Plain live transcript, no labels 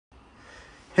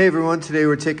Hey everyone, today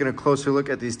we're taking a closer look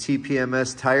at these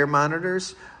TPMS tire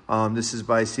monitors. This is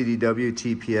by CDW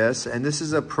TPS, and this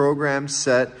is a programmed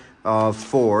set of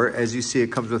 4. As you see, it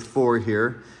comes with 4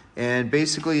 here. And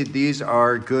basically, these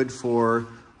are good for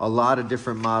a lot of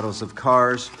different models of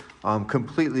cars,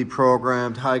 completely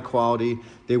programmed, high quality.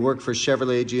 They work for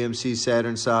Chevrolet, GMC,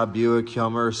 Saturn, Saab, Buick,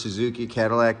 Hummer, Suzuki,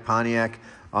 Cadillac, Pontiac.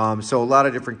 So a lot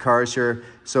of different cars here.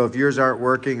 So if yours aren't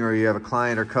working or you have a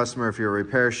client or customer, if you're a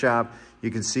repair shop, you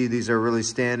can see these are really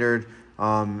standard,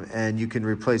 and you can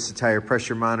replace the tire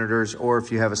pressure monitors, or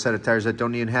if you have a set of tires that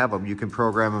don't even have them, you can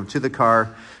program them to the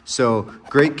car. So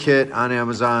great kit on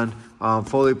Amazon,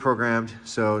 fully programmed,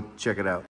 so check it out.